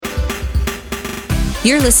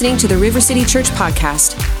You're listening to the River City Church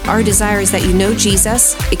podcast. Our desire is that you know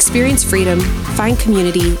Jesus, experience freedom, find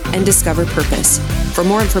community, and discover purpose. For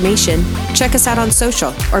more information, check us out on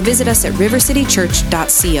social or visit us at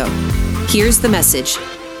rivercitychurch.co. Here's the message.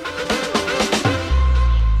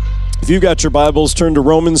 If you've got your Bibles, turn to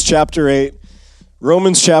Romans chapter 8.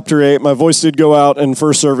 Romans chapter 8. My voice did go out in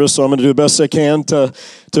first service, so I'm going to do the best I can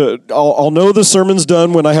I'll know the sermon's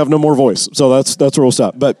done when I have no more voice. So that's where we'll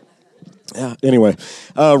stop. But yeah, anyway,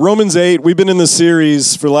 Romans 8, we've been in this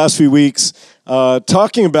series for the last few weeks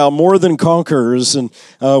talking about more than conquerors, and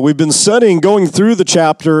we've been studying, going through the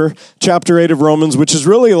chapter 8 of Romans, which is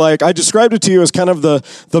really like, I described it to you as kind of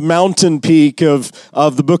the mountain peak of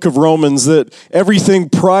the book of Romans, that everything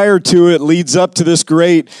prior to it leads up to this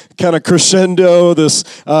great kind of crescendo, this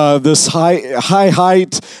high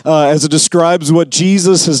height as it describes what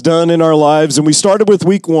Jesus has done in our lives. And we started with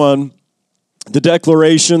week 1. The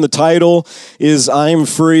declaration, the title is I'm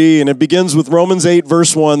free, and it begins with Romans 8,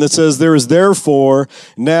 verse 1 that says, there is therefore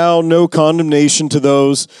now no condemnation to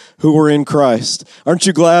those who are in Christ. Aren't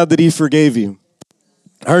you glad that he forgave you?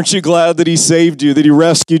 Aren't you glad that he saved you, that he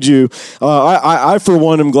rescued you? I for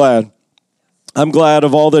one, am glad. I'm glad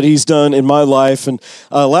of all that he's done in my life. And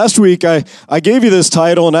last week, I gave you this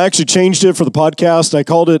title, and I actually changed it for the podcast. I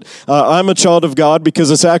called it, I'm a Child of God,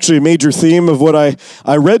 because it's actually a major theme of what I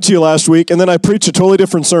read to you last week, and then I preached a totally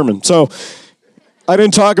different sermon. So I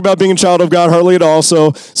didn't talk about being a child of God hardly at all.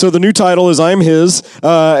 So the new title is I'm His,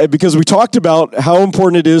 because we talked about how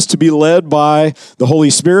important it is to be led by the Holy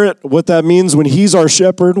Spirit, what that means when he's our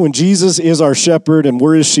shepherd, when Jesus is our shepherd and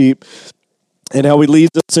we're his sheep, and how he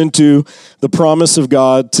leads us into the promise of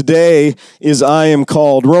God. Today is I am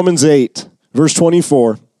called. Romans 8, verse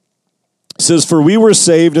 24 says, for we were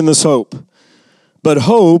saved in this hope, but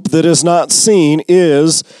hope that is not seen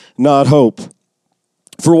is not hope.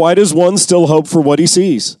 For why does one still hope for what he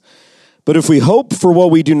sees? But if we hope for what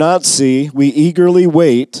we do not see, we eagerly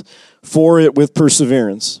wait for it with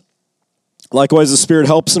perseverance. Likewise, the Spirit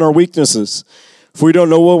helps in our weaknesses. For we don't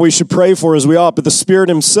know what we should pray for as we ought, but the Spirit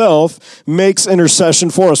himself makes intercession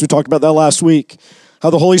for us. We talked about that last week, how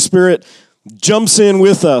the Holy Spirit jumps in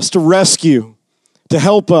with us to rescue, to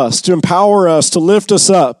help us, to empower us, to lift us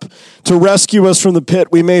up, to rescue us from the pit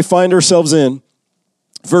we may find ourselves in.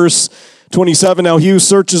 Verse 27, now he who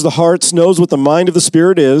searches the hearts knows what the mind of the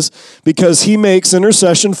Spirit is, because he makes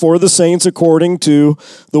intercession for the saints according to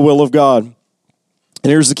the will of God.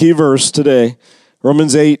 And here's the key verse today.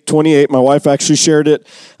 Romans 8, 28, my wife actually shared it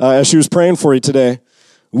as she was praying for you today.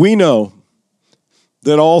 We know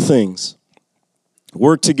that all things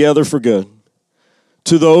work together for good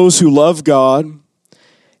to those who love God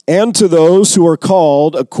and to those who are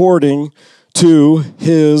called according to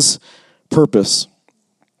his purpose.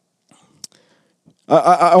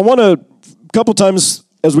 I want to, a couple times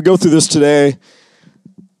as we go through this today,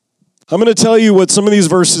 I'm going to tell you what some of these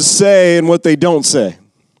verses say and what they don't say.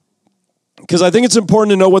 Because I think it's important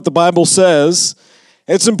to know what the Bible says.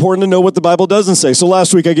 It's important to know what the Bible doesn't say. So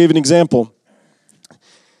last week I gave an example.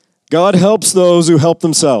 God helps those who help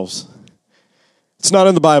themselves. It's not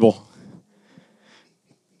in the Bible.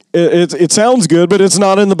 It sounds good, but it's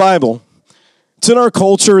not in the Bible. It's in our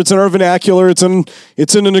culture. It's in our vernacular. It's in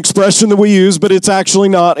an expression that we use, but it's actually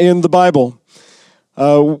not in the Bible.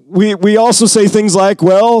 We also say things like,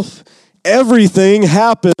 well, everything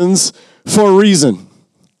happens for a reason.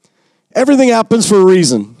 Everything happens for a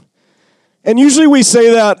reason. And usually we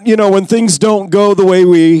say that, when things don't go the way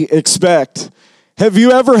we expect. Have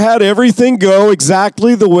you ever had everything go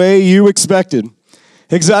exactly the way you expected?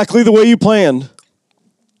 Exactly the way you planned?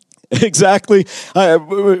 Exactly.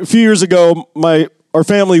 A few years ago, our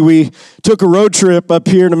family, we took a road trip up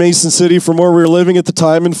here to Mason City from where we were living at the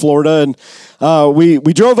time in Florida, and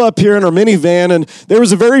we drove up here in our minivan, and there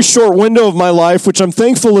was a very short window of my life, which I'm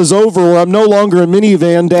thankful is over, where I'm no longer a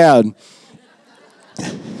minivan dad.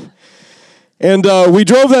 And we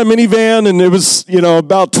drove that minivan, and it was,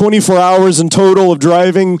 about 24 hours in total of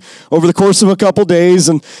driving over the course of a couple days,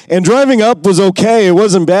 and driving up was okay, it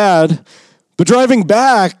wasn't bad. But driving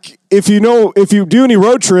back, if you do any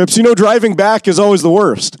road trips, driving back is always the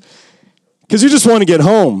worst. Because you just want to get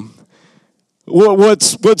home.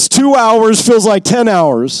 What's 2 hours feels like 10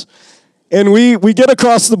 hours. And we get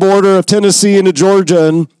across the border of Tennessee into Georgia,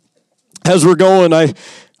 and as we're going,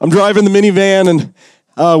 I'm driving the minivan, and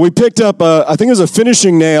we picked up, I think it was a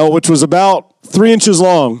finishing nail, which was about 3 inches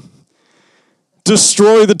long.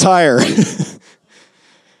 Destroy the tire.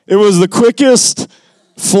 It was the quickest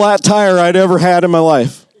flat tire I'd ever had in my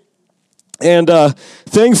life. And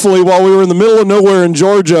thankfully, while we were in the middle of nowhere in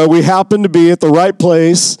Georgia, we happened to be at the right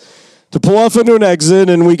place to pull off into an exit,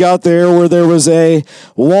 and we got there where there was a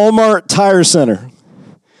Walmart tire center.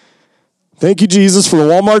 Thank you, Jesus, for the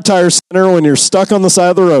Walmart tire center when you're stuck on the side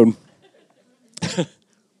of the road.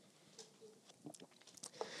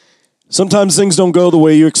 Sometimes things don't go the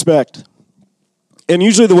way you expect. And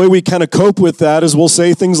usually the way we kind of cope with that is we'll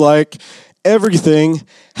say things like, everything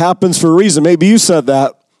happens for a reason. Maybe you said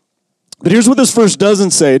that. But here's what this verse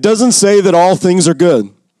doesn't say. It doesn't say that all things are good.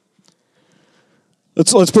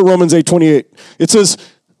 Let's put Romans 8:28. It says,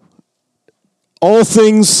 all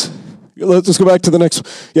things, let's go back to the next,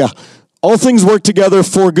 all things work together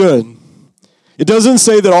for good. It doesn't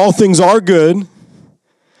say that all things are good,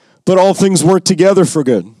 but all things work together for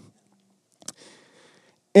good.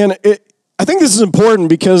 And I think this is important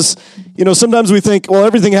because, sometimes we think, well,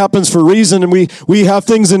 everything happens for a reason, and we have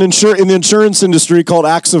things in the insurance industry called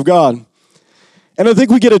acts of God. And I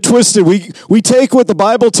think we get it twisted. We take what the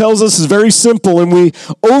Bible tells us is very simple, and we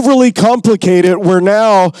overly complicate it, where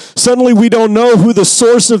now suddenly we don't know who the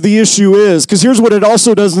source of the issue is. Because here's what it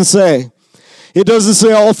also doesn't say. It doesn't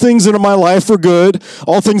say all things in my life are good,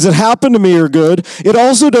 all things that happen to me are good. It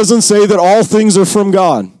also doesn't say that all things are from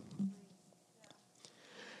God.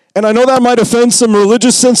 And I know that might offend some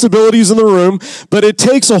religious sensibilities in the room, but it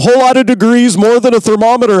takes a whole lot of degrees, more than a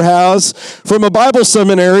thermometer has, from a Bible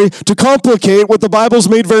seminary to complicate what the Bible's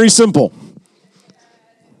made very simple.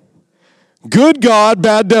 Good God,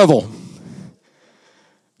 bad devil.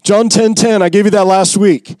 John 10:10, I gave you that last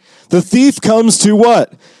week. The thief comes to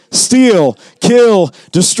what? Steal, kill,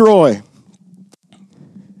 destroy.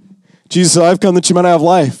 Jesus said, I've come that you might have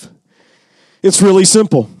life. It's really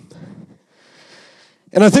simple.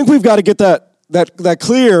 And I think we've got to get that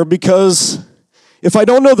clear, because if I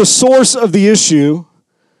don't know the source of the issue,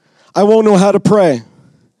 I won't know how to pray.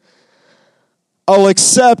 I'll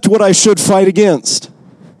accept what I should fight against,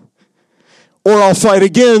 or I'll fight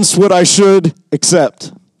against what I should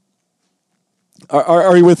accept.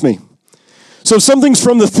 Are you with me? So if something's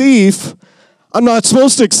from the thief, I'm not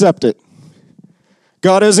supposed to accept it.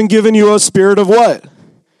 God hasn't given you a spirit of what?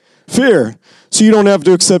 Fear. So you don't have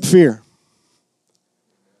to accept fear.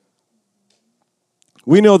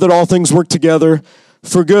 We know that all things work together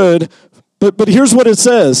for good, but here's what it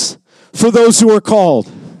says. For those who are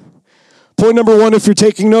called. Point number one, if you're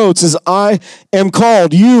taking notes, is I am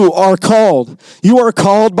called. You are called. You are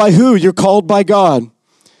called by who? You're called by God.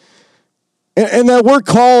 And that word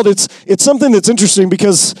called, it's something that's interesting,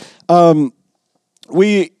 because when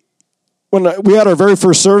we had our very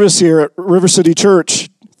first service here at River City Church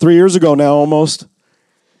 3 years ago now almost,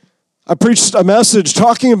 I preached a message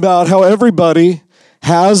talking about how everybody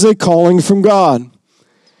has a calling from God.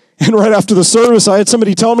 And right after the service, I had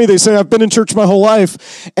somebody tell me, they say, I've been in church my whole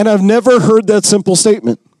life, and I've never heard that simple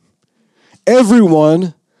statement.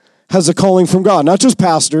 Everyone has a calling from God, not just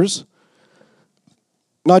pastors,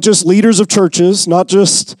 not just leaders of churches, not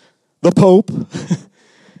just the Pope,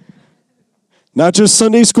 not just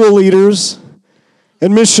Sunday school leaders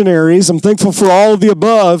and missionaries. I'm thankful for all of the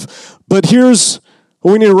above, but here's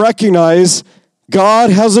what we need to recognize. God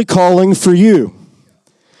has a calling for you.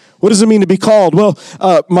 What does it mean to be called? Well,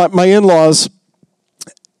 my in-laws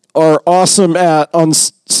are awesome on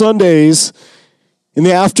Sundays in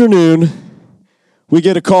the afternoon, we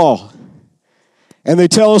get a call. And they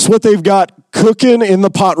tell us what they've got cooking in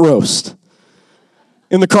the pot roast,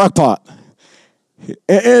 in the crock pot.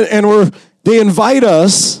 And they invite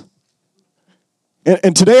us.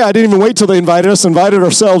 And today I didn't even wait till they invited us, invited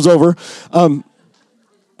ourselves over.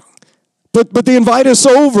 But they invite us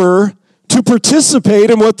over to participate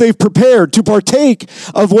in what they've prepared, to partake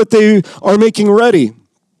of what they are making ready.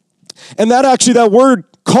 And that word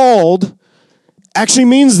called actually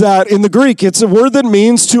means that in the Greek. It's a word that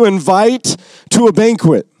means to invite to a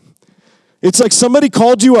banquet. It's like somebody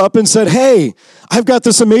called you up and said, hey, I've got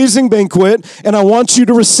this amazing banquet and I want you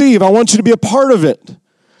to receive. I want you to be a part of it.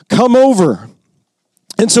 Come over.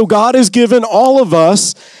 And so God has given all of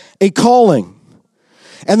us a calling.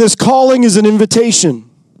 And this calling is an invitation.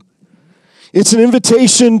 It's an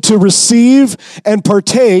invitation to receive and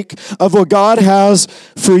partake of what God has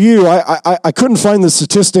for you. I couldn't find the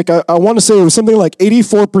statistic. I want to say it was something like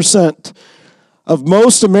 84% of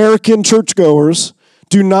most American churchgoers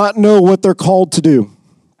do not know what they're called to do.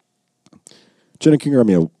 Jenna, can you grab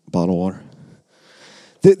me a bottle of water?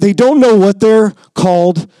 They don't know what they're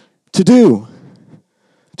called to do.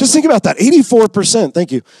 Just think about that. 84%,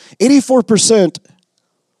 thank you. 84%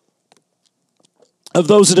 of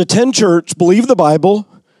those that attend church, believe the Bible,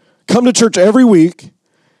 come to church every week,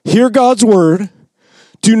 hear God's word,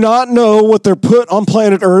 do not know what they're put on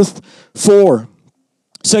planet Earth for.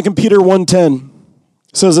 2 Peter 1:10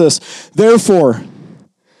 says this, therefore,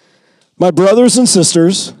 My brothers and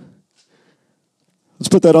sisters, let's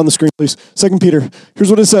put that on the screen, please. 2 Peter,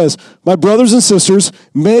 here's what it says. My brothers and sisters,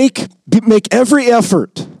 make every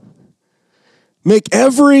effort. Make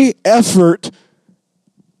every effort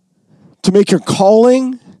to make your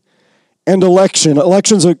calling and election.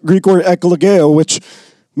 Election's a Greek word eklogeo, which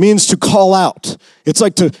means to call out. It's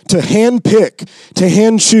like to hand pick, to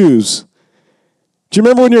hand choose. Do you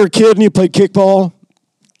remember when you were a kid and you played kickball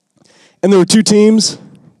and there were two teams?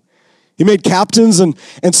 You made captains and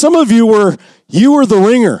some of you were the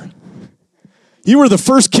ringer. You were the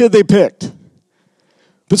first kid they picked.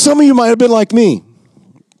 But some of you might have been like me.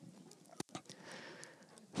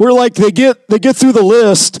 We're like, they get through the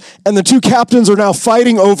list, and the two captains are now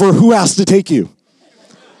fighting over who has to take you.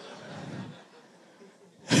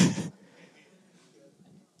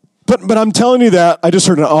 But I'm telling you that, I just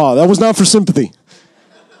heard an awe. That was not for sympathy.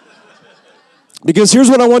 Because here's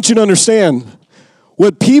what I want you to understand.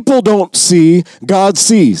 What people don't see, God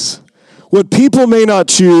sees. What people may not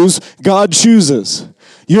choose, God chooses.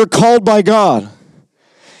 You're called by God.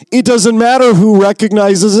 It doesn't matter who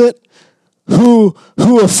recognizes it, who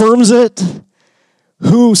affirms it,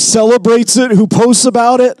 who celebrates it, who posts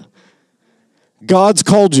about it. God's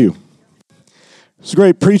called you. There's a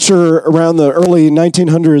great preacher around the early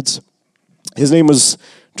 1900s. His name was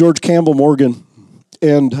George Campbell Morgan.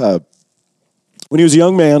 And when he was a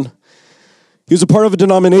young man, he was a part of a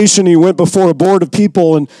denomination. He went before a board of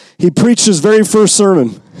people, and he preached his very first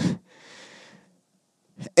sermon.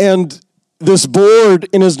 And this board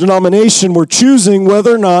in his denomination were choosing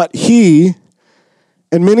whether or not he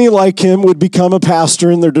and many like him would become a pastor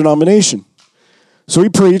in their denomination. So he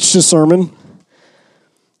preached his sermon,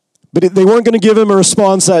 but they weren't going to give him a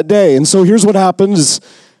response that day. And so here's what happened is,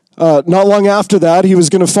 not long after that, he was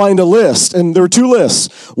going to find a list. And there were two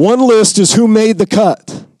lists. One list is who made the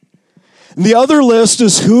cut. And the other list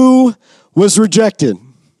is who was rejected.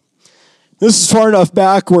 This is far enough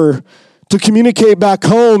back where to communicate back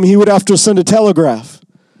home, he would have to send a telegraph.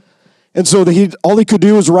 And so all he could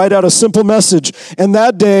do was write out a simple message. And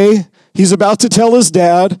that day, he's about to tell his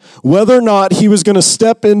dad whether or not he was going to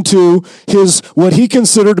step into what he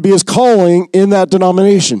considered to be his calling in that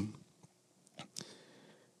denomination.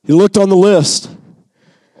 He looked on the list,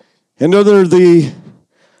 and under the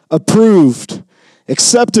approved,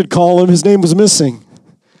 accepted column, his name was missing.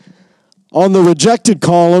 On the rejected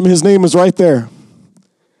column, his name was right there.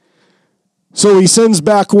 So he sends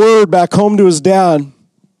back word back home to his dad,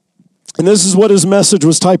 and this is what his message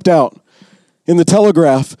was typed out in the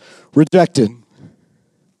telegraph: rejected.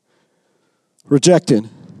 Rejected.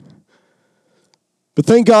 But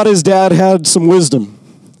thank God his dad had some wisdom.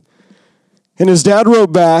 And his dad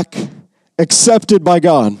wrote back, accepted by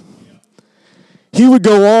God. He would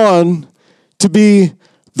go on to be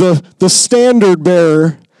the standard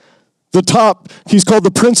bearer, the top, he's called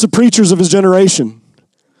the prince of preachers of his generation.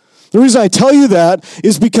 The reason I tell you that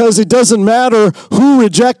is because it doesn't matter who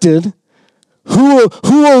rejected, who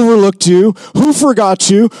overlooked you, who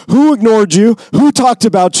forgot you, who ignored you, who talked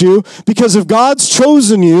about you, because if God's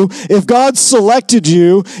chosen you, if God selected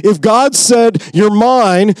you, if God said, you're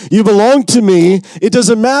mine, you belong to me, it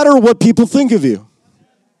doesn't matter what people think of you.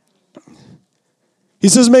 He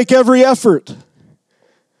says, make every effort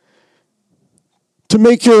to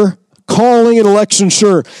make your calling and election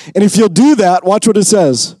sure. And if you'll do that, watch what it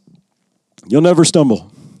says. You'll never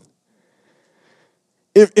stumble.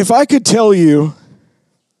 If I could tell you,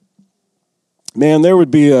 man, there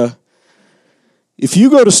would be if you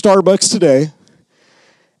go to Starbucks today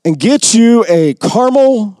and get you a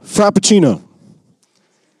caramel frappuccino,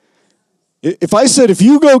 if I said, if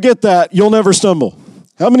you go get that, you'll never stumble.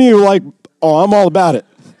 How many of you are like, oh, I'm all about it?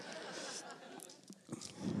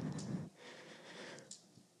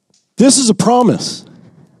 This is a promise.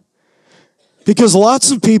 Because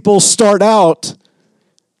lots of people start out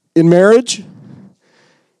in marriage,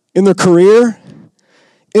 in their career,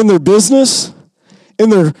 in their business, in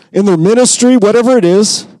their ministry, whatever it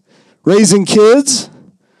is, raising kids.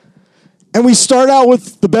 And we start out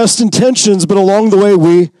with the best intentions, but along the way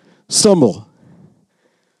we stumble.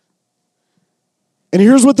 And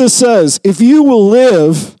here's what this says. If you will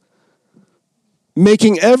live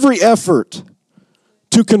making every effort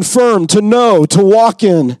to confirm, to know, to walk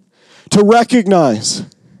in, to recognize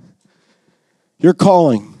your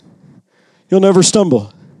calling, you'll never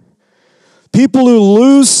stumble. People who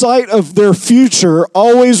lose sight of their future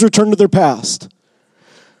always return to their past.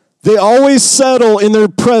 They always settle in their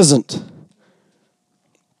present.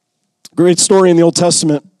 Great story in the Old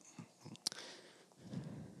Testament.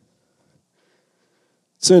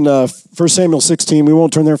 It's in 1 Samuel 16. We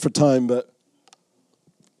won't turn there for time, but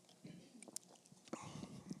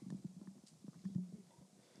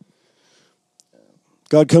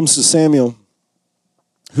God comes to Samuel,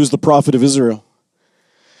 who's the prophet of Israel.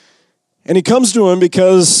 And he comes to him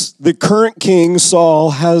because the current king,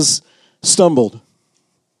 Saul, has stumbled.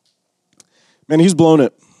 Man, he's blown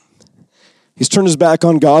it. He's turned his back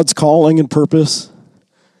on God's calling and purpose,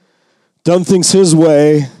 done things his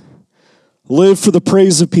way, lived for the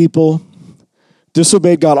praise of people,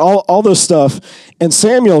 disobeyed God, all this stuff. And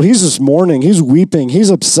Samuel, he's just mourning, he's weeping, he's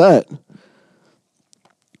upset.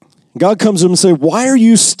 God comes to him and says, why are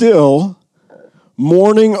you still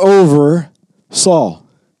mourning over Saul?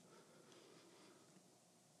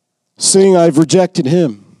 Seeing I've rejected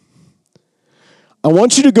him. I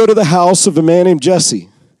want you to go to the house of a man named Jesse.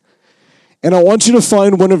 And I want you to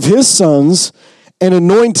find one of his sons and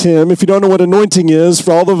anoint him. If you don't know what anointing is,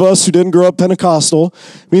 for all of us who didn't grow up Pentecostal,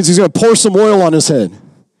 it means he's going to pour some oil on his head.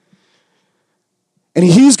 And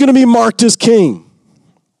he's going to be marked as king.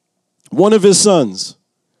 One of his sons.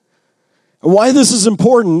 And why this is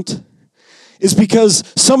important is because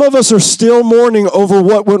some of us are still mourning over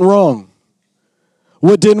what went wrong.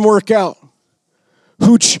 What didn't work out.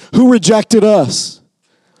 Who rejected us.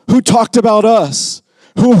 Who talked about us.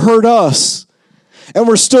 Who hurt us. And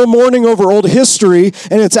we're still mourning over old history,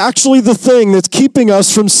 and it's actually the thing that's keeping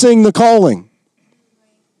us from seeing the calling.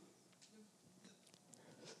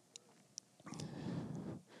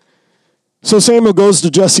 So Samuel goes to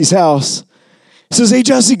Jesse's house. He says, hey,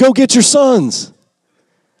 Jesse, go get your sons.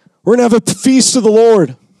 We're going to have a feast to the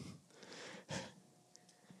Lord.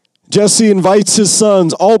 Jesse invites his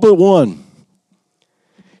sons, all but one.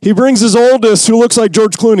 He brings his oldest, who looks like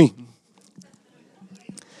George Clooney.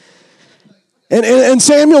 And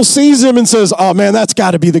Samuel sees him and says, oh man, that's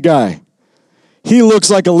got to be the guy. He looks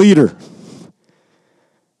like a leader.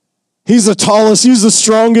 He's the tallest, he's the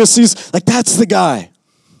strongest, he's like, that's the guy.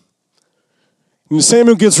 And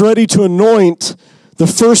Samuel gets ready to anoint the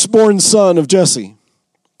firstborn son of Jesse.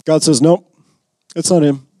 God says, nope, it's not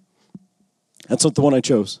him. That's not the one I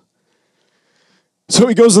chose. So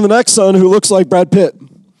he goes to the next son who looks like Brad Pitt.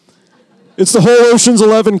 It's the whole Ocean's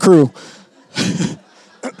 11 crew.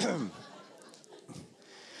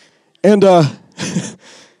 And God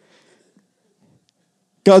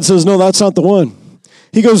says, no, that's not the one.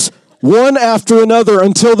 He goes one after another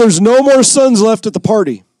until there's no more sons left at the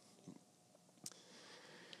party.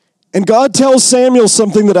 And God tells Samuel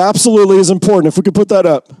something that absolutely is important. If we could put that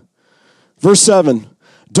up. Verse 7.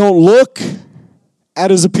 Don't look at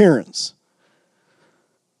his appearance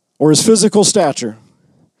or his physical stature,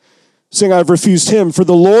 saying, I've refused him, for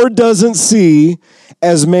the Lord doesn't see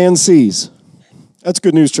as man sees. That's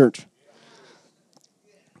good news, church.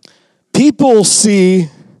 People see,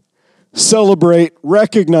 celebrate,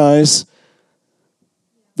 recognize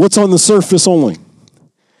what's on the surface only.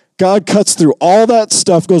 God cuts through all that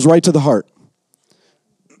stuff, goes right to the heart.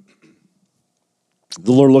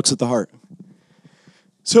 The Lord looks at the heart.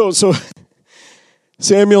 So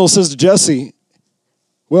Samuel says to Jesse,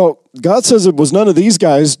 well, God says it was none of these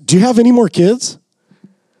guys. Do you have any more kids?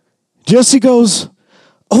 Jesse goes,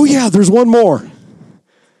 oh yeah, there's one more.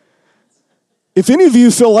 If any of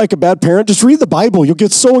you feel like a bad parent, just read the Bible. You'll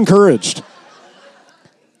get so encouraged.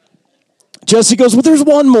 Jesse goes, well, there's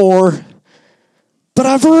one more. But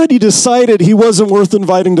I've already decided he wasn't worth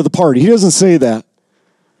inviting to the party. He doesn't say that.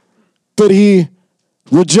 But he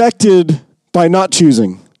rejected by not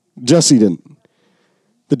choosing. Jesse didn't.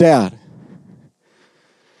 The dad.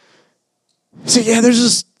 So yeah,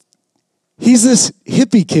 he's this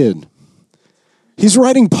hippie kid. He's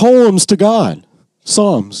writing poems to God.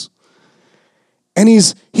 Psalms. And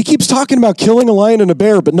he keeps talking about killing a lion and a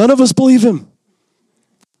bear, but none of us believe him.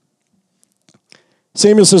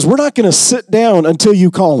 Samuel says, we're not going to sit down until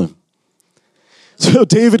you call him. So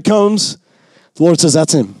David comes. The Lord says,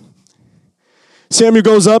 that's him. Samuel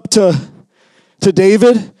goes up to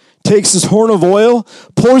David, takes his horn of oil,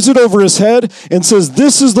 pours it over his head, and says,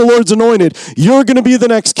 this is the Lord's anointed. You're going to be the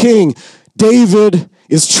next king. David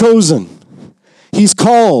is chosen. He's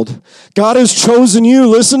called. God has chosen you.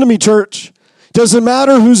 Listen to me, church. Doesn't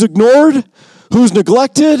matter who's ignored, who's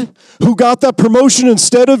neglected, who got that promotion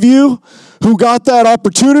instead of you, who got that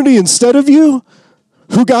opportunity instead of you,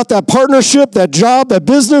 who got that partnership, that job, that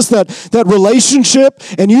business, that relationship,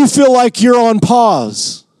 and you feel like you're on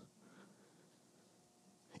pause.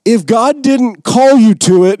 If God didn't call you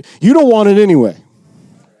to it, you don't want it anyway.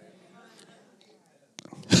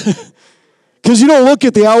 Because you don't look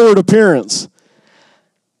at the outward appearance.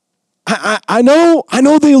 I know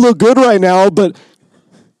they look good right now, but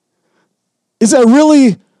is that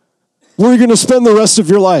really where you're going to spend the rest of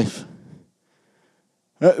your life?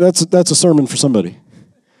 That's a sermon for somebody.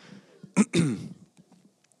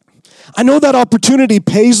 I know that opportunity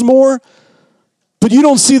pays more, but you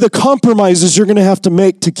don't see the compromises you're going to have to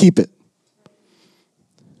make to keep it.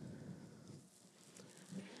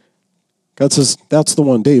 God says, that's the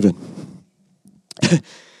one, David.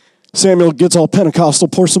 Samuel gets all Pentecostal,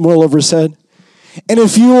 pours some oil over his head. And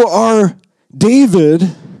if you are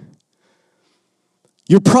David,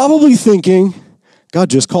 you're probably thinking, God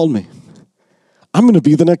just called me. I'm going to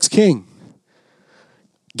be the next king.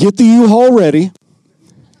 Get the U-Haul ready.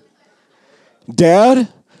 Dad,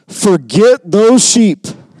 forget those sheep.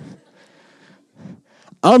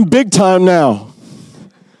 I'm big time now.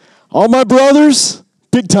 All my brothers,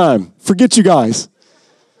 big time. Forget you guys.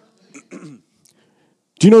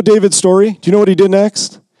 Do you know David's story? Do you know what he did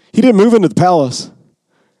next? He didn't move into the palace.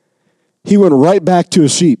 He went right back to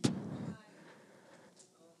his sheep.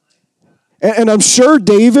 And I'm sure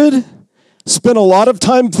David spent a lot of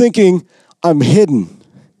time thinking, I'm hidden.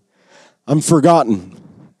 I'm forgotten.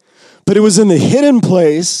 But it was in the hidden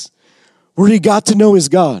place where he got to know his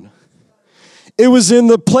God. It was in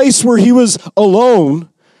the place where he was alone,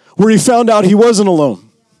 where he found out he wasn't alone.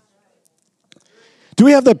 Do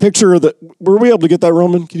we have that picture? Were we able to get that,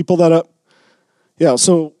 Roman? Can you pull that up? Yeah,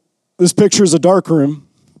 so this picture is a dark room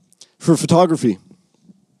for photography.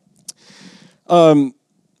 I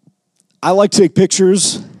like to take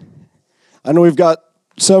pictures. I know we've got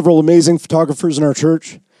several amazing photographers in our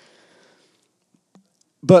church.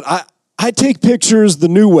 But I take pictures the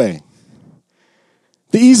new way,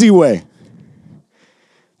 the easy way,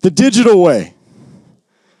 the digital way.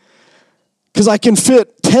 Because I can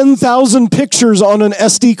fit 10,000 pictures on an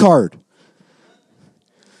SD card.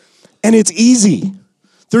 And it's easy.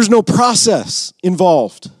 There's no process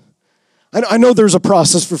involved. I know there's a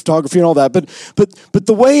process for photography and all that, but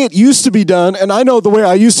the way it used to be done, and I know the way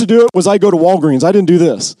I used to do it was I go to Walgreens. I didn't do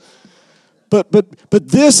this. But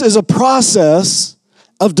this is a process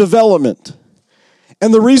of development.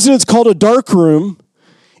 And the reason it's called a dark room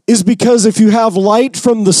is because if you have light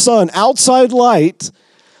from the sun, outside light,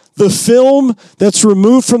 the film that's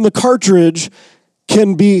removed from the cartridge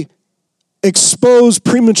can be exposed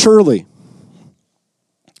prematurely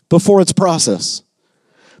before it's processed,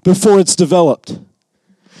 before it's developed.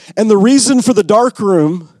 And the reason for the dark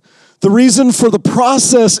room, the reason for the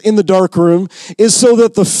process in the dark room is so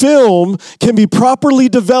that the film can be properly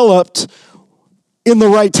developed in the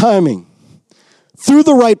right timing, through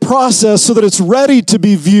the right process so that it's ready to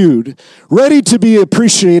be viewed, ready to be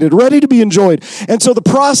appreciated, ready to be enjoyed. And so the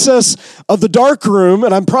process of the dark room,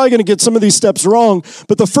 and I'm probably going to get some of these steps wrong,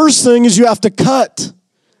 but the first thing is you have to cut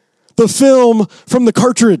the film from the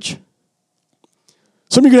cartridge.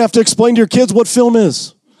 Some of you are going to have to explain to your kids what film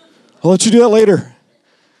is. I'll let you do that later.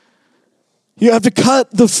 You have to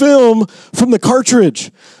cut the film from the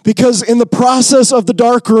cartridge because in the process of the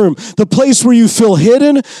dark room, the place where you feel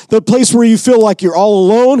hidden, the place where you feel like you're all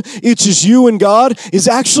alone, it's just you and God, is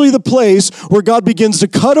actually the place where God begins to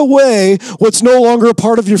cut away what's no longer a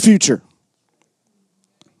part of your future.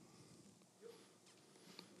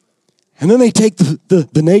 And then they take the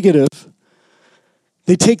negative.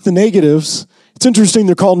 They take the negatives. It's interesting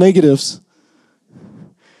they're called negatives.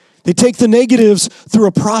 They take the negatives through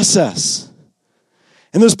a process.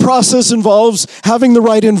 And this process involves having the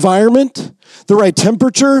right environment, the right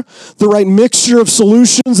temperature, the right mixture of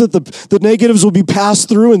solutions that the negatives will be passed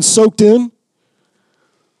through and soaked in.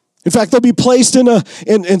 In fact, they'll be placed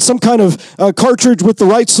in some kind of cartridge with the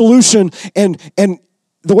right solution, and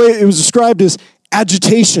the way it was described is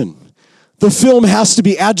agitation. The film has to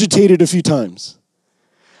be agitated a few times.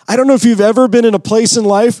 I don't know if you've ever been in a place in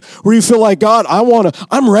life where you feel like, God,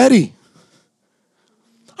 I'm ready.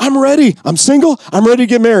 I'm ready. I'm single. I'm ready to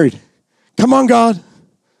get married. Come on, God.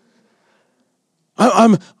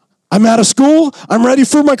 I'm out of school. I'm ready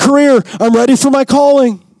for my career. I'm ready for my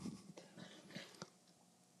calling.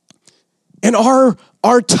 And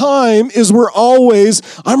our time is we're always,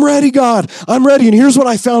 I'm ready, God. I'm ready. And here's what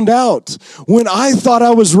I found out. When I thought I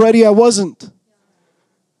was ready, I wasn't.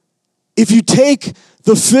 If you take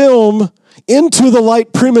the film into the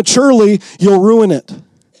light prematurely, you'll ruin it.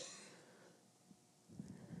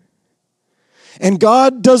 And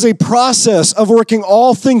God does a process of working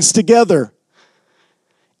all things together.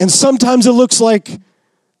 And sometimes it looks like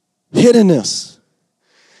hiddenness.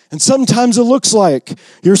 And sometimes it looks like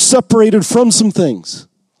you're separated from some things.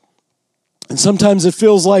 And sometimes it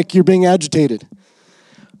feels like you're being agitated.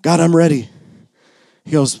 God, I'm ready. He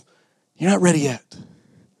goes, you're not ready yet.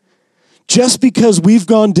 Just because we've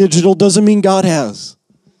gone digital doesn't mean God has.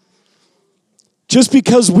 Just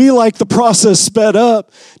because we like the process sped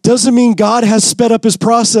up doesn't mean God has sped up his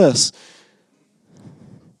process.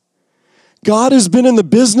 God has been in the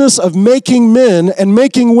business of making men and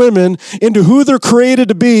making women into who they're created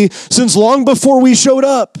to be since long before we showed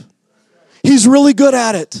up. He's really good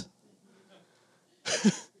at it.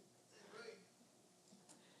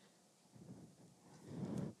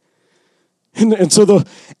 And so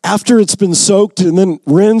after it's been soaked and then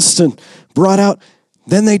rinsed and brought out,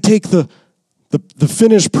 then they take the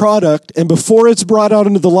finished product, and before it's brought out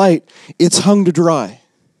into the light, it's hung to dry.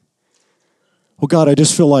 Well, God, I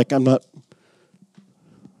just feel like I'm not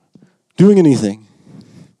doing anything.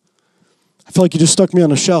 I feel like you just stuck me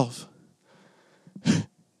on a shelf.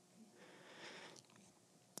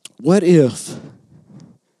 What if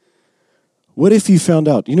you found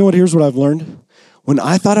out? You know what? Here's what I've learned. When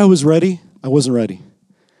I thought I was ready, I wasn't ready.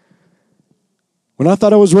 When I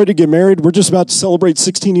thought I was ready to get married, we're just about to celebrate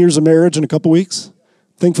 16 years of marriage in a couple weeks.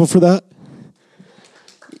 Thankful for that.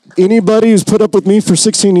 Anybody who's put up with me for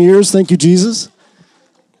 16 years, thank you, Jesus.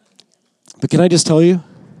 But can I just tell you?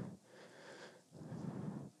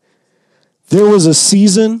 There was a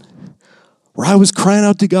season where I was crying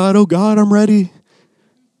out to God, oh God, I'm ready.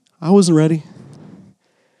 I wasn't ready.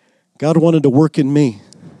 God wanted to work in me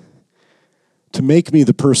to make me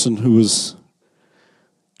the person who was,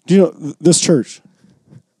 do you know, this church,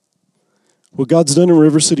 what God's done in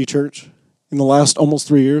River City Church in the last almost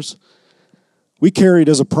 3 years, we carried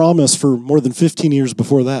as a promise for more than 15 years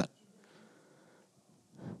before that.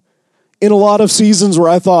 In a lot of seasons where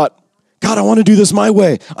I thought, God, I want to do this my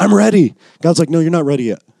way. I'm ready. God's like, no, you're not ready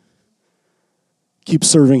yet. Keep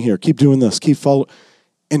serving here. Keep doing this. Keep following.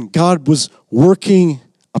 And God was working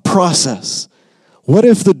a process. What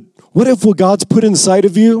if what God's put inside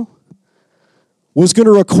of you was going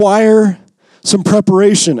to require some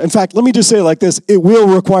preparation? In fact, let me just say it like this. It will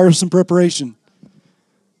require some preparation.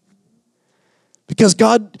 Because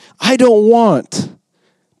God, I don't want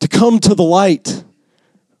to come to the light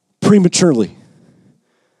prematurely.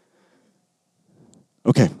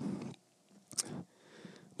 Okay.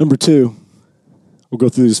 Number 2, we'll go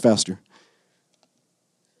through these faster.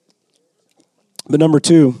 But number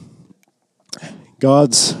 2,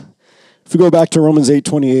 if we go back to Romans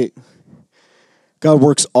 8:28, God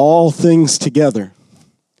works all things together.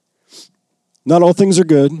 Not all things are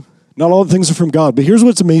good. Not all things are from God. But here's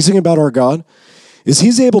what's amazing about our God, is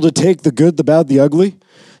he's able to take the good, the bad, the ugly.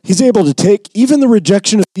 He's able to take even the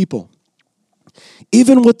rejection of people,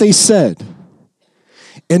 even what they said,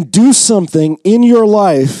 and do something in your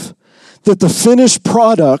life that the finished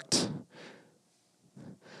product,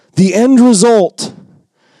 the end result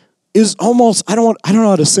is almost, I don't know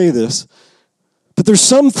how to say this, but there's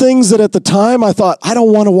some things that at the time I thought, I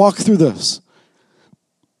don't want to walk through this.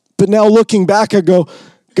 But now looking back, I go,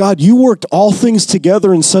 God, you worked all things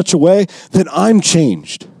together in such a way that I'm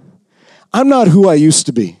changed. I'm not who I used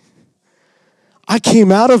to be. I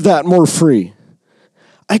came out of that more free.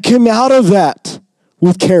 I came out of that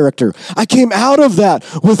with character. I came out of that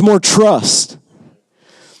with more trust.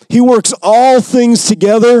 He works all things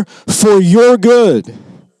together for your good.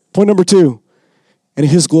 Point number 2, and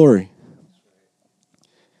his glory.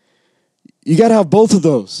 You got to have both of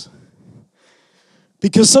those.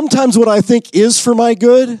 Because sometimes what I think is for my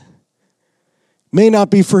good may not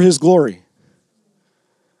be for his glory.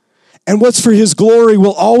 And what's for his glory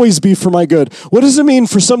will always be for my good. What does it mean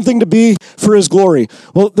for something to be for his glory?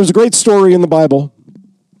 Well, there's a great story in the Bible.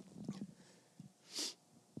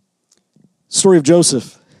 Story of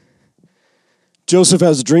Joseph. Joseph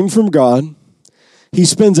has a dream from God. He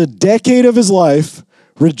spends a decade of his life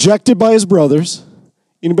rejected by his brothers.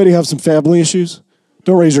 Anybody have some family issues?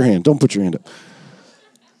 Don't raise your hand. Don't put your hand up.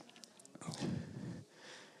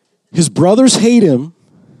 His brothers hate him.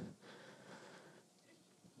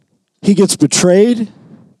 He gets betrayed,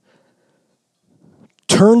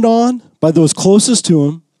 turned on by those closest to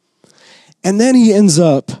him, and then he ends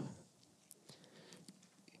up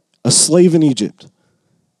a slave in Egypt.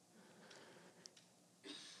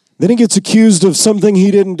 Then he gets accused of something he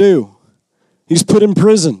didn't do. He's put in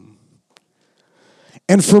prison.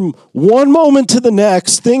 And from one moment to the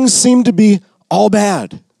next, things seem to be all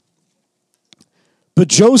bad. But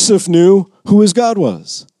Joseph knew who his God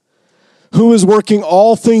was, who was working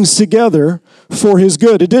all things together for his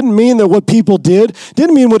good. It didn't mean that what people did,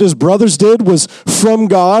 didn't mean what his brothers did was from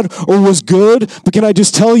God or was good. But can I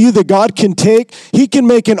just tell you that God he can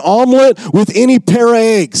make an omelet with any pair of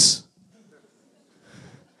eggs.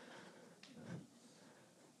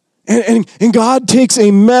 And God takes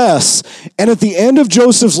a mess. And at the end of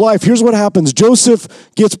Joseph's life, here's what happens. Joseph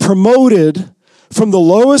gets promoted from the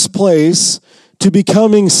lowest place to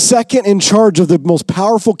becoming second in charge of the most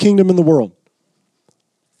powerful kingdom in the world.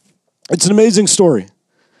 It's an amazing story.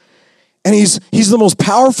 And he's the most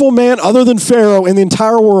powerful man other than Pharaoh in the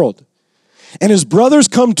entire world. And his brothers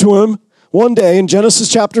come to him one day in Genesis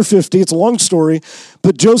chapter 50. It's a long story,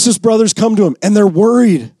 but Joseph's brothers come to him and they're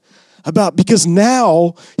worried because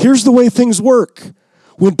now, here's the way things work.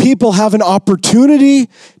 When people have an opportunity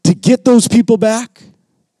to get those people back,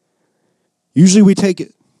 usually we take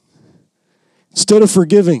it. Instead of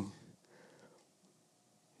forgiving,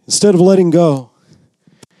 instead of letting go,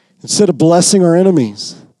 instead of blessing our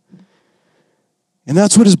enemies. And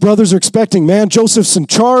that's what his brothers are expecting. Man, Joseph's in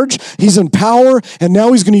charge, he's in power, and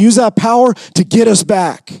now he's going to use that power to get us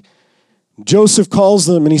back. Joseph calls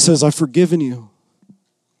them and he says, I've forgiven you.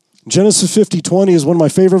 Genesis 50:20 is one of my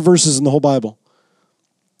favorite verses in the whole Bible.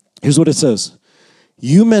 Here's what it says.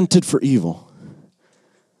 You meant it for evil.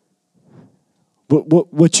 But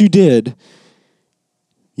what you did,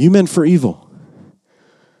 you meant for evil.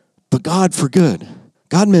 But God for good.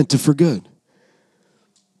 God meant it for good.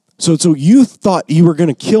 So you thought you were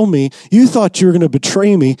going to kill me. You thought you were going to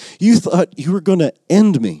betray me. You thought you were going to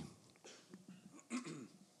end me.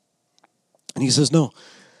 And he says, no,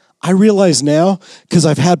 I realize now because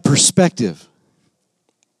I've had perspective.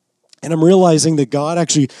 And I'm realizing that God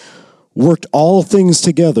actually worked all things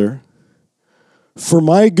together for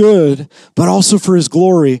my good, but also for his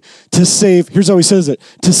glory to save, here's how he says it,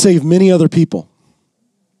 to save many other people.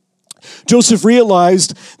 Joseph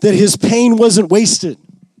realized that his pain wasn't wasted.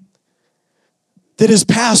 That his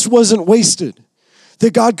past wasn't wasted.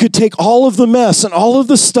 That God could take all of the mess and all of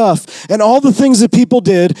the stuff and all the things that people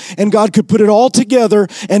did, and God could put it all together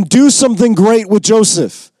and do something great with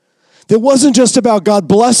Joseph. That wasn't just about God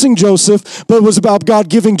blessing Joseph, but it was about God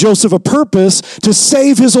giving Joseph a purpose to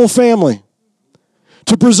save his whole family.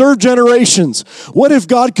 To preserve generations. What if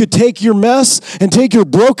God could take your mess and take your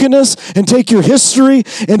brokenness and take your history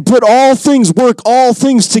and work all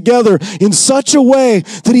things together in such a way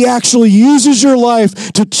that he actually uses your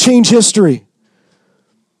life to change history?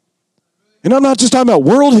 And I'm not just talking about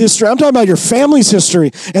world history, I'm talking about your family's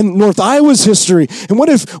history and North Iowa's history. And what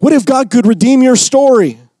if God could redeem your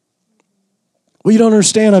story? Well, you don't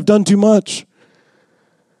understand, I've done too much.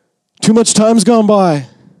 Too much time's gone by.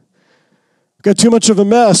 Got too much of a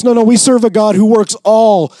mess. No, we serve a God who works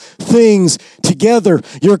all things together.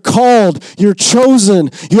 You're called, you're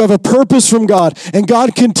chosen, you have a purpose from God, and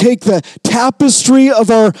God can take the tapestry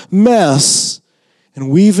of our mess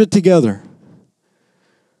and weave it together.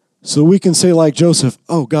 So we can say like Joseph,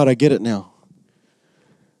 oh God, I get it now.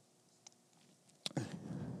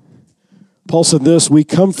 Paul said this, we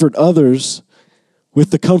comfort others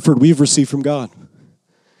with the comfort we've received from God.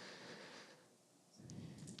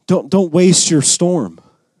 Don't waste your storm.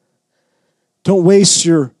 Don't waste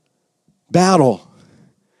your battle.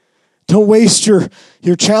 Don't waste your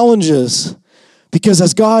challenges. Because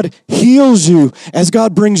as God heals you, as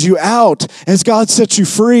God brings you out, as God sets you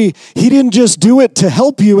free, he didn't just do it to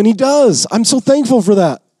help you, and he does. I'm so thankful for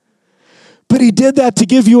that. But he did that to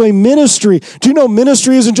give you a ministry. Do you know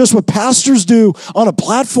ministry isn't just what pastors do on a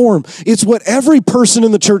platform? It's what every person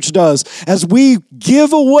in the church does as we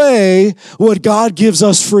give away what God gives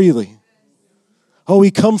us freely. Oh,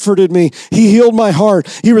 he comforted me. He healed my heart.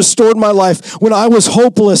 He restored my life. When I was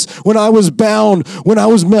hopeless, when I was bound, when I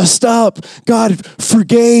was messed up, God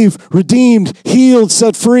forgave, redeemed, healed,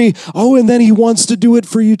 set free. Oh, and then he wants to do it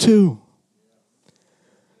for you too.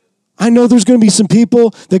 I know there's going to be some people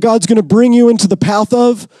that God's going to bring you into the path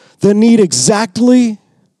of that need exactly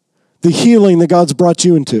the healing that God's brought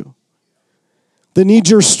you into. That need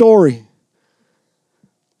your story.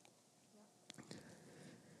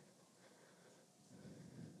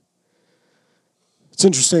 It's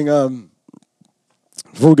interesting.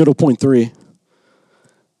 Before we go to point 3,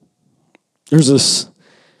 there's this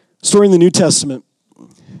story in the New Testament.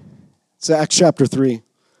 It's Acts chapter 3.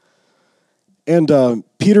 And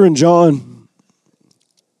Peter and John,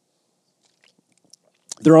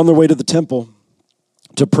 they're on their way to the temple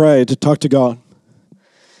to pray, to talk to God.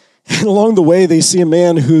 And along the way, they see a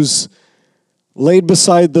man who's laid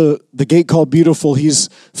beside the gate called Beautiful. He's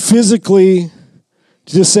physically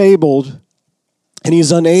disabled, and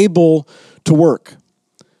he's unable to work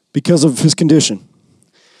because of his condition.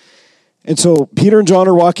 And so Peter and John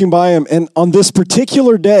are walking by him, and on this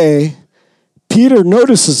particular day, Peter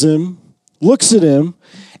notices him, looks at him,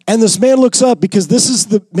 and this man looks up because this is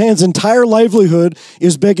the man's entire livelihood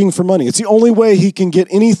is begging for money. It's the only way he can get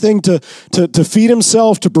anything to feed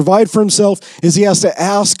himself, to provide for himself, is he has to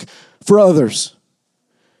ask for others.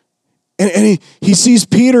 And he sees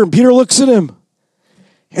Peter, and Peter looks at him.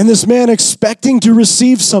 And this man, expecting to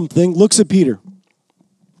receive something, looks at Peter.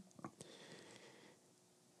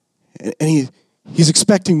 And he's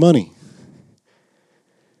expecting money.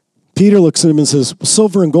 Peter looks at him and says,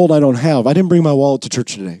 silver and gold I don't have. I didn't bring my wallet to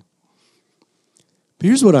church today. But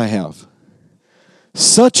here's what I have.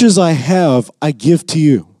 Such as I have, I give to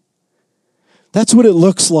you. That's what it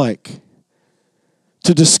looks like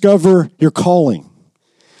to discover your calling.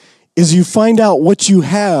 Is you find out what you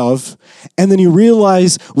have, and then you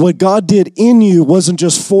realize what God did in you wasn't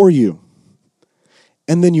just for you.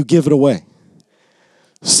 And then you give it away.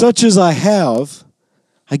 Such as I have,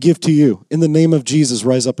 I give to you. In the name of Jesus,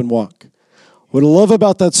 rise up and walk. What I love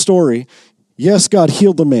about that story, yes, God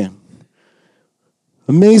healed the man.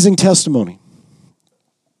 Amazing testimony.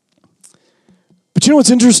 But you know what's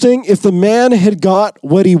interesting? If the man had got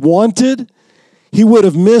what he wanted, he would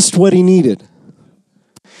have missed what he needed.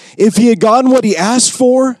 If he had gotten what he asked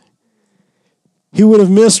for, he would have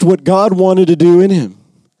missed what God wanted to do in him.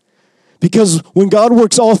 Because when God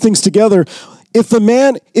works all things together,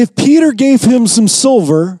 if Peter gave him some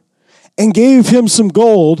silver and gave him some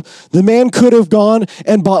gold, the man could have gone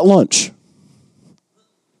and bought lunch.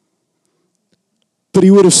 But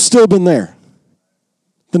he would have still been there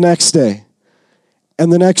the next day and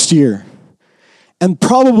the next year and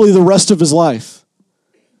probably the rest of his life.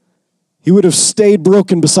 He would have stayed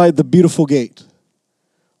broken beside the beautiful gate,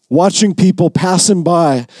 watching people passing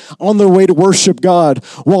by on their way to worship God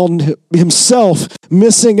while himself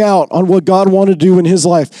missing out on what God wanted to do in his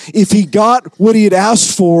life. If he got what he had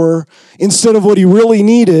asked for instead of what he really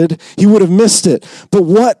needed, he would have missed it. But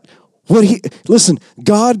listen,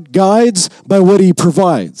 God guides by what he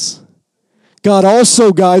provides. God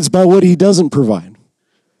also guides by what he doesn't provide.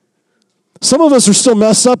 Some of us are still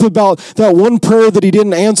messed up about that one prayer that he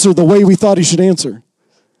didn't answer the way we thought he should answer.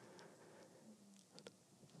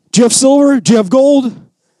 Do you have silver? Do you have gold?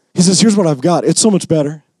 He says, here's what I've got. It's so much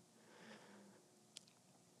better.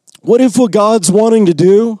 What if what God's wanting to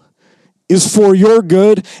do is for your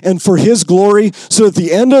good and for his glory, so at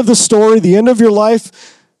the end of the story, the end of your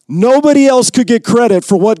life, nobody else could get credit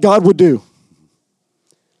for what God would do?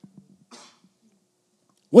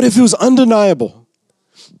 What if it was undeniable?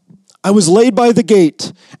 I was laid by the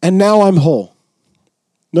gate, and now I'm whole.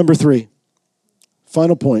 Number 3,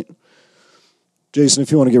 final point. Jason,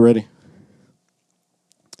 if you want to get ready.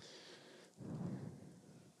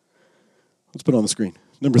 Let's put it on the screen.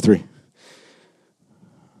 Number 3.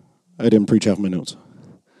 I didn't preach half my notes.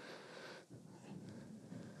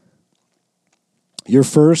 Your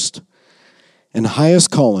first and highest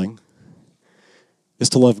calling is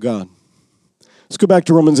to love God. Let's go back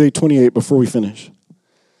to Romans 8:28 before we finish.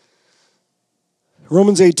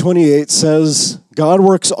 Romans 8:28 says, God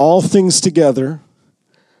works all things together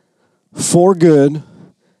for good,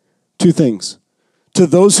 2 things, to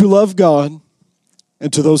those who love God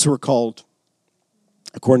and to those who are called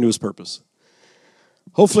according to his purpose.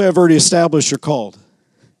 Hopefully I've already established you're called.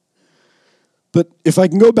 But if I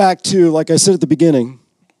can go back to, like I said at the beginning,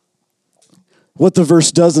 what the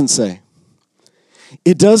verse doesn't say.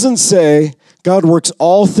 It doesn't say God works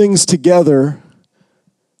all things together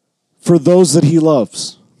for those that he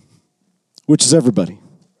loves, which is everybody.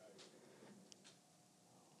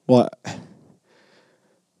 Well, I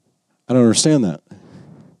don't understand that.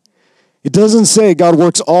 It doesn't say God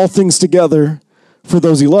works all things together for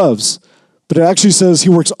those he loves, but it actually says he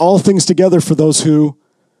works all things together for those who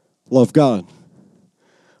love God.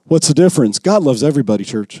 What's the difference? God loves everybody,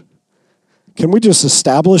 church. Can we just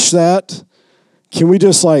establish that? Can we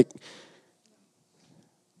just I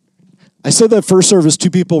said that first service, 2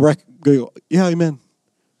 people go, yeah, amen.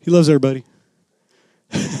 He loves everybody.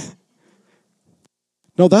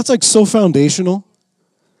 No, that's so foundational.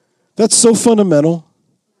 That's so fundamental.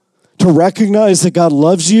 To recognize that God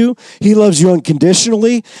loves you. He loves you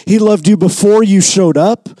unconditionally. He loved you before you showed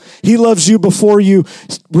up. He loves you before you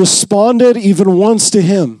responded even once to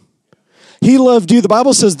him. He loved you. The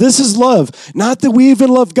Bible says this is love. Not that we even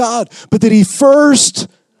love God, but that he first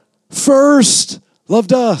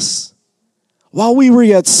loved us. While we were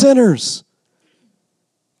yet sinners,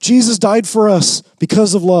 Jesus died for us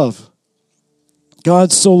because of love.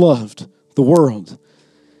 God so loved the world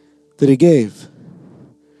that he gave.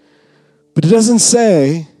 But it doesn't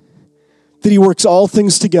say that he works all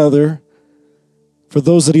things together for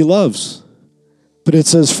those that he loves. But it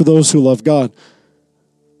says for those who love God.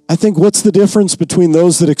 I think what's the difference between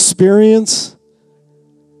those that experience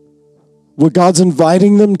what God's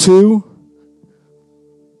inviting them to,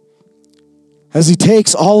 as he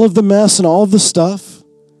takes all of the mess and all of the stuff.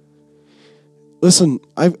 Listen,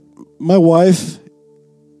 my wife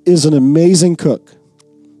is an amazing cook.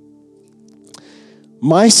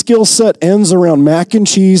 My skill set ends around mac and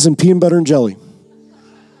cheese and peanut butter and jelly.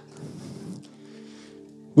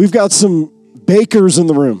 We've got some bakers in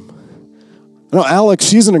the room. I know Alex,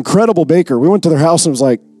 she's an incredible baker. We went to their house and it was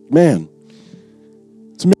like, man,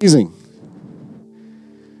 it's amazing.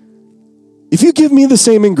 If you give me the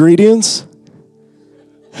same ingredients,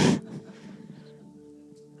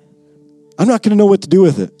 I'm not going to know what to do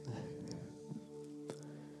with it.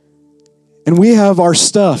 And we have our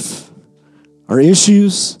stuff, our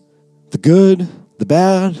issues, the good, the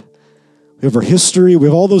bad. We have our history. We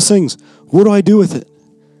have all those things. What do I do with it?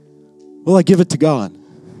 Well, I give it to God.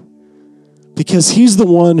 Because He's the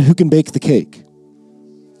one who can bake the cake.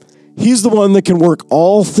 He's the one that can work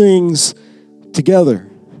all things together.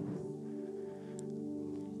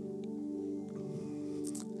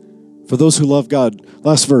 For those who love God.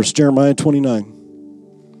 Last verse, Jeremiah 29.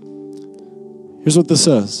 Here's what this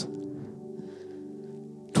says.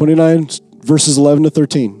 29 verses 11 to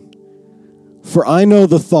 13. For I know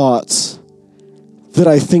the thoughts that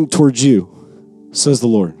I think towards you, says the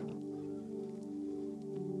Lord.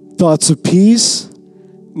 Thoughts of peace,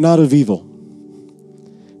 not of evil.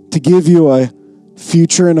 To give you a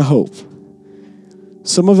future and a hope.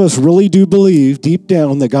 Some of us really do believe deep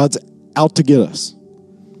down that God's out to get us.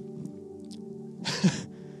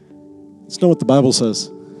 That's not what the Bible says.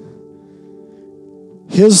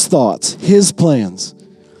 His thoughts, His plans.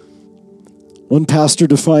 One pastor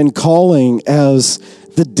defined calling as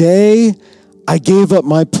the day I gave up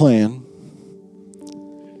my plan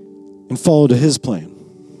and followed His plan.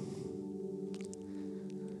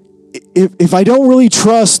 If I don't really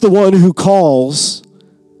trust the one who calls,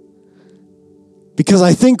 because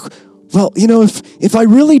I think, well, if I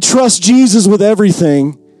really trust Jesus with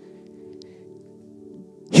everything,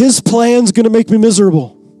 His plan's going to make me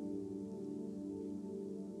miserable.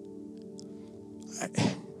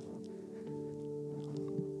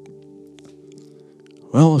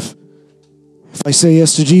 Well, if I say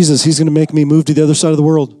yes to Jesus, He's going to make me move to the other side of the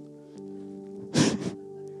world.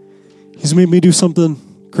 He's made me do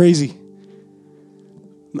something crazy.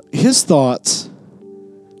 His thoughts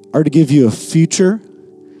are to give you a future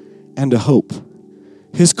and a hope.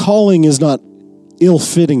 His calling is not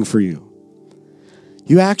ill-fitting for you.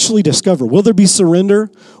 You actually discover, will there be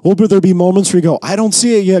surrender? Will there be moments where you go, I don't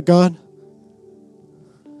see it yet, God?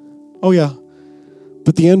 Oh, yeah.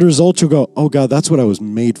 But the end result, you'll go, oh, God, that's what I was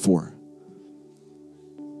made for.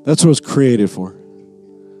 That's what I was created for.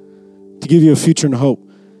 To give you a future and a hope.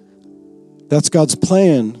 That's God's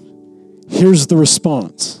plan. Here's the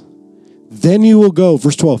response. Then you will go,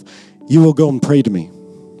 verse 12, you will go and pray to me.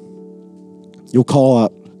 You'll call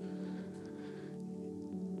out,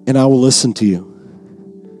 and I will listen to you.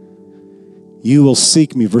 You will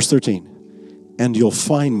seek me, verse 13, and you'll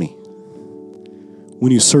find me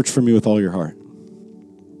when you search for me with all your heart.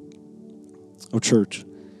 Oh, church,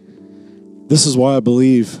 this is why I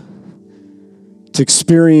believe to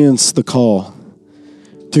experience the call,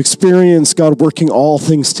 to experience God working all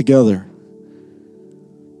things together.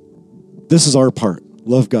 This is our part.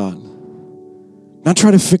 Love God. Not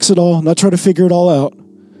try to fix it all, not try to figure it all out.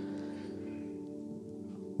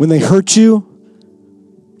 When they hurt you,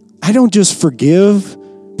 I don't just forgive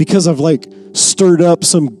because I've stirred up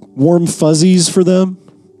some warm fuzzies for them.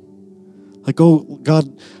 Like, oh,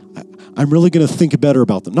 God, I'm really going to think better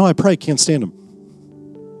about them. No, I probably can't stand them.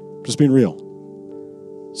 Just being real.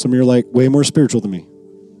 Some of you are way more spiritual than me.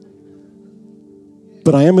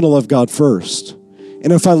 But I am going to love God first.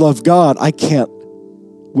 And if I love God, I can't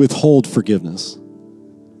withhold forgiveness.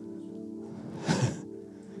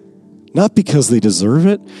 Not because they deserve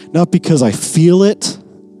it, not because I feel it,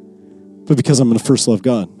 but because I'm going to first love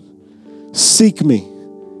God. Seek me,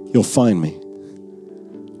 you'll find me.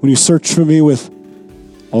 When you search for me with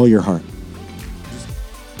all your heart.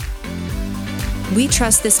 We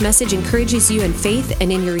trust this message encourages you in faith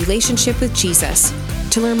and in your relationship with Jesus.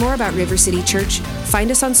 To learn more about River City Church,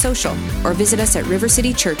 find us on social or visit us at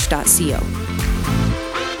rivercitychurch.co.